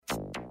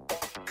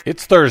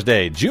It's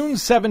Thursday, June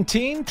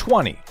 17,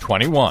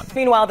 2021.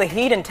 Meanwhile, the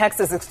heat in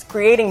Texas is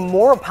creating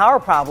more power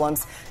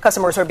problems.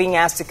 Customers are being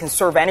asked to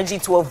conserve energy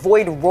to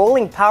avoid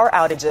rolling power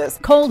outages.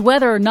 Cold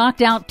weather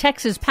knocked out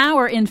Texas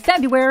power in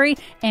February,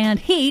 and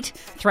heat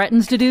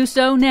threatens to do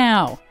so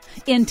now.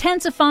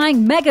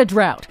 Intensifying mega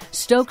drought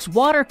stokes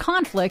water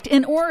conflict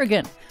in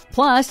Oregon.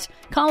 Plus,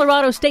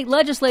 Colorado state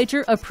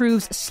legislature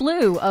approves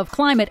slew of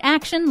climate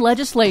action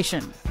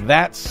legislation.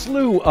 That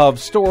slew of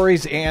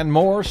stories and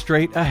more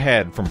straight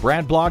ahead. From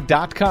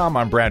BradBlog.com,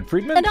 I'm Brad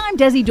Friedman. And I'm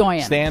Desi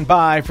Doyen. Stand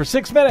by for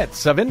 6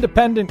 minutes of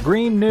independent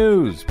green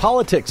news,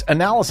 politics,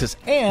 analysis,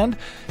 and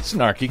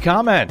snarky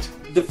comment.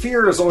 The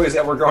fear is always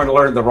that we're going to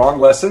learn the wrong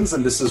lessons,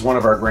 and this is one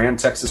of our grand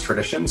Texas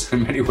traditions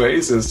in many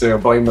ways, is to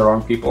blame the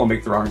wrong people and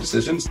make the wrong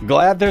decisions.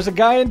 Glad there's a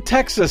guy in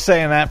Texas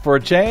saying that for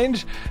a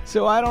change,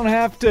 so I don't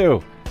have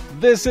to.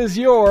 This is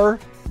your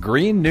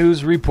Green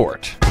News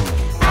Report.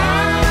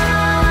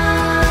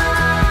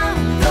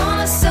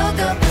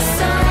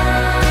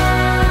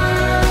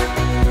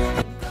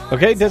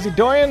 Okay, Desi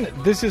Doyen,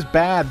 this is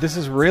bad. This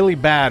is really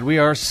bad. We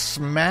are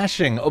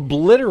smashing,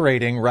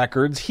 obliterating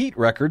records, heat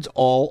records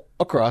all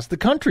across the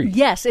country.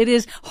 Yes, it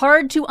is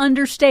hard to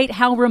understate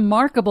how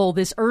remarkable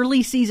this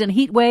early season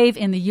heat wave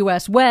in the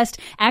U.S. West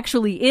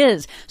actually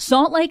is.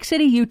 Salt Lake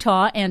City,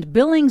 Utah and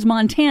Billings,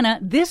 Montana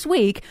this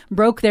week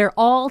broke their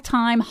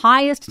all-time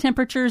highest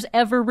temperatures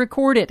ever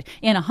recorded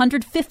in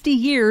 150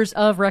 years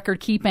of record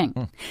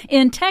keeping.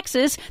 In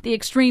Texas, the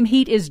extreme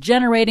heat is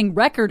generating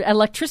record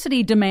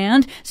electricity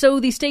demand, so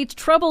the state's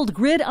troubled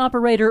grid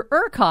operator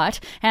ERCOT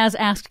has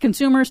asked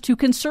consumers to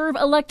conserve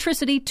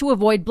electricity to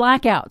avoid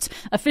blackouts.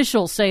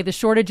 Officials say the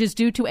shortage is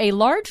due to a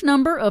large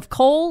number of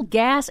coal,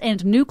 gas,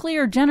 and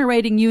nuclear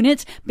generating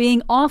units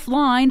being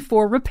offline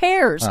for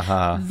repairs.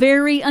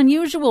 Very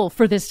unusual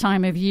for this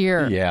time of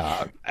year.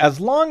 Yeah. As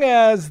long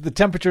as the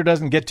temperature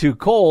doesn't get too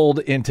cold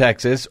in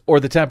Texas or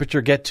the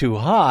temperature get too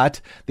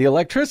hot, the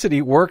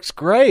electricity works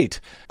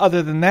great.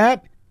 Other than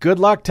that, good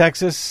luck,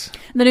 Texas.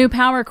 The new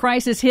power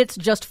crisis hits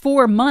just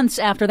 4 months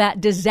after that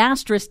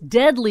disastrous,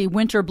 deadly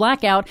winter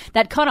blackout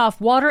that cut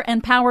off water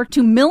and power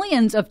to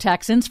millions of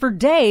Texans for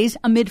days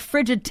amid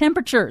frigid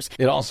temperatures.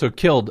 It also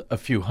killed a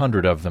few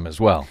hundred of them as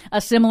well.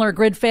 A similar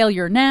grid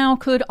failure now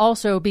could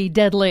also be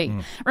deadly.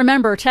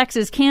 Remember,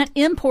 Texas can't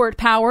import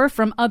power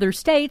from other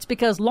states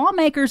because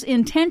lawmakers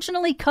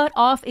intentionally cut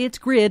off its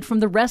grid from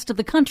the rest of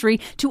the country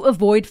to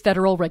avoid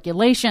federal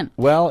regulation.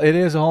 Well, it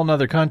is a whole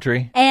nother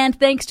country. And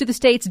thanks to the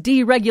state's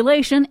deregulation,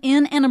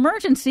 in an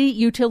emergency,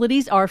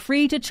 utilities are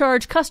free to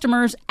charge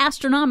customers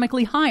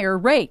astronomically higher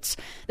rates.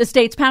 The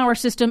state's power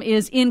system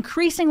is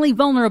increasingly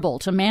vulnerable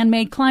to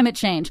man-made climate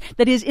change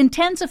that is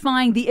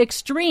intensifying the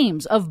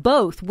extremes of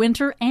both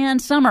winter and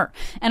summer.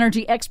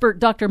 Energy expert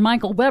Dr.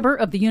 Michael Weber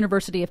of the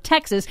University of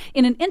Texas,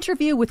 in an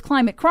interview with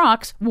Climate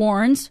Crocs,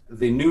 warns,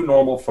 the new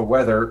normal for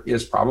weather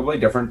is probably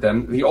different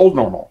than the old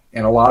normal.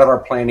 And a lot of our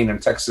planning in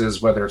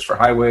Texas, whether it's for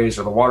highways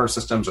or the water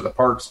systems or the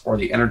parks or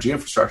the energy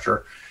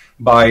infrastructure,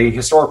 by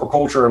historical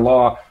culture and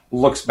law,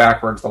 looks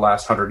backwards the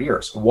last 100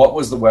 years. What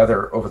was the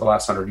weather over the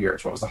last 100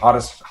 years? What was the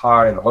hottest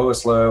high and the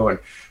lowest low and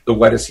the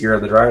wettest year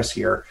and the driest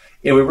year?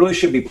 And we really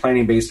should be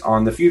planning based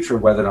on the future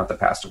weather, not the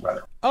past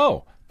weather.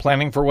 Oh,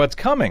 planning for what's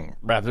coming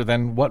rather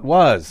than what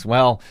was.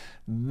 Well,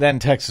 then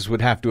Texas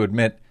would have to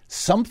admit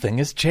something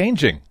is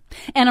changing.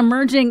 An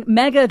emerging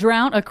mega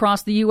drought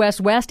across the U.S.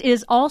 West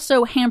is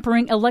also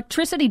hampering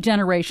electricity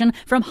generation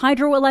from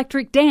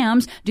hydroelectric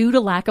dams due to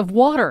lack of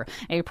water,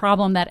 a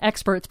problem that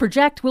experts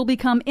project will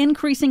become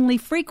increasingly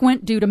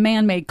frequent due to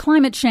man-made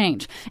climate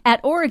change. At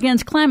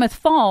Oregon's Klamath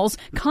Falls,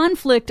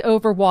 conflict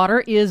over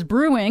water is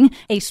brewing.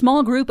 A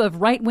small group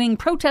of right-wing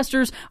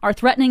protesters are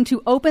threatening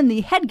to open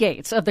the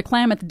headgates of the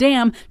Klamath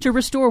Dam to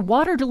restore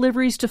water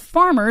deliveries to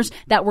farmers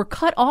that were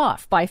cut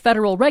off by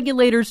federal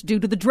regulators due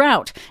to the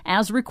drought,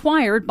 as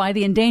required by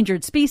the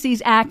Endangered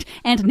Species Act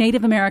and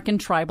Native American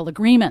tribal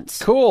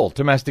agreements. Cool.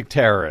 Domestic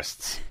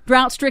terrorists.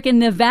 Drought-stricken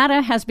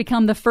Nevada has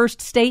become the first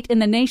state in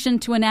the nation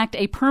to enact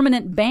a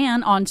permanent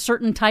ban on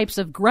certain types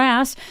of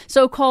grass,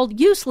 so-called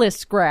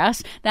useless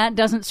grass that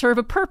doesn't serve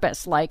a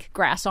purpose, like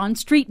grass on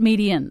street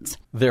medians.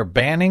 They're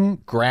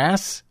banning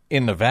grass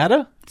in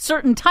Nevada?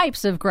 Certain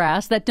types of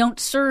grass that don't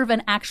serve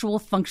an actual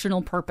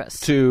functional purpose.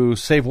 To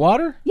save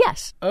water?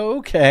 Yes.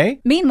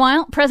 Okay.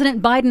 Meanwhile,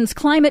 President Biden's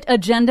climate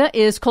agenda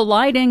is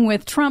colliding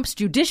with Trump's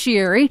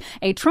judiciary.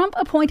 A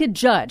Trump-appointed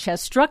judge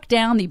has struck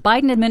down the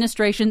Biden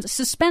administration's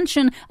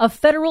suspension of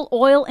federal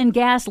oil and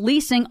gas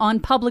leasing on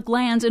public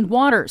lands and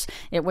waters.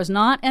 It was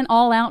not an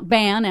all-out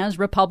ban, as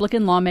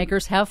Republican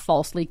lawmakers have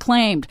falsely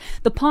claimed.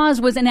 The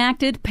pause was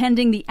enacted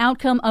pending the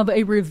outcome of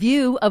a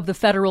review of the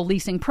federal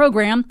leasing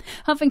program.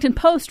 Huffington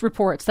Post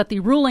reports reports that the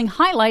ruling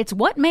highlights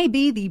what may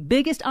be the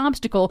biggest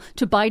obstacle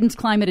to Biden's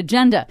climate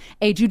agenda,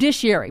 a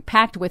judiciary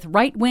packed with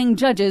right-wing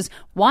judges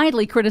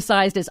widely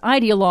criticized as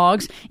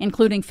ideologues,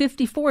 including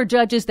 54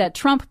 judges that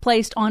Trump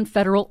placed on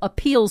federal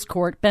appeals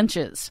court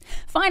benches.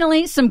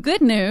 Finally, some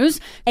good news.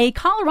 A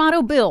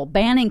Colorado bill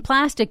banning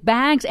plastic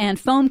bags and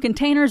foam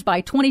containers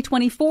by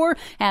 2024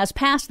 has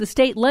passed the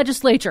state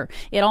legislature.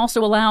 It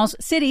also allows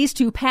cities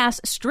to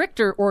pass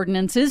stricter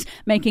ordinances,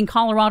 making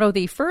Colorado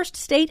the first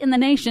state in the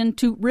nation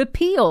to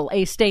repeal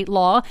a state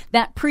law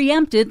that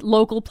preempted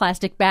local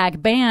plastic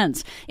bag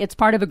bans. It's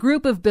part of a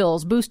group of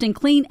bills boosting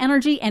clean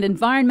energy and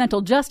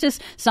environmental justice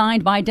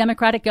signed by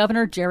Democratic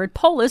Governor Jared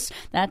Polis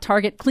that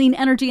target clean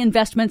energy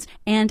investments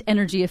and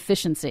energy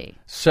efficiency.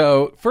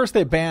 So first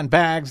they banned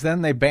bags,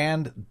 then they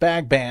banned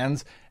bag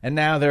bans, and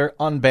now they're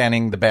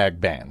unbanning the bag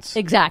bans.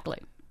 Exactly.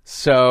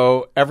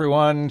 So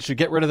everyone should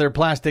get rid of their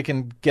plastic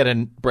and get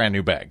a brand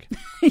new bag.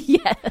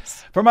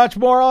 Yes. For much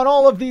more on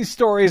all of these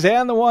stories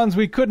and the ones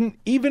we couldn't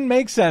even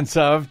make sense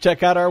of,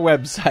 check out our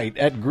website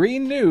at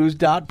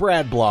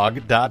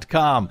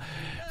greennews.bradblog.com.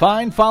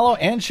 Find, follow,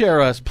 and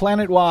share us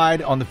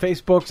planet-wide on the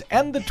Facebooks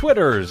and the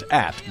Twitters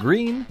at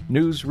Green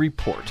News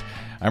Report.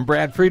 I'm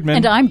Brad Friedman.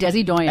 And I'm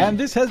Desi Doyen. And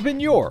this has been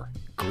your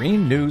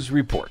Green News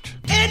Report.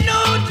 Ain't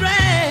no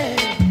drag.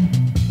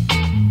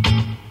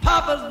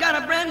 Papa's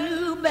got a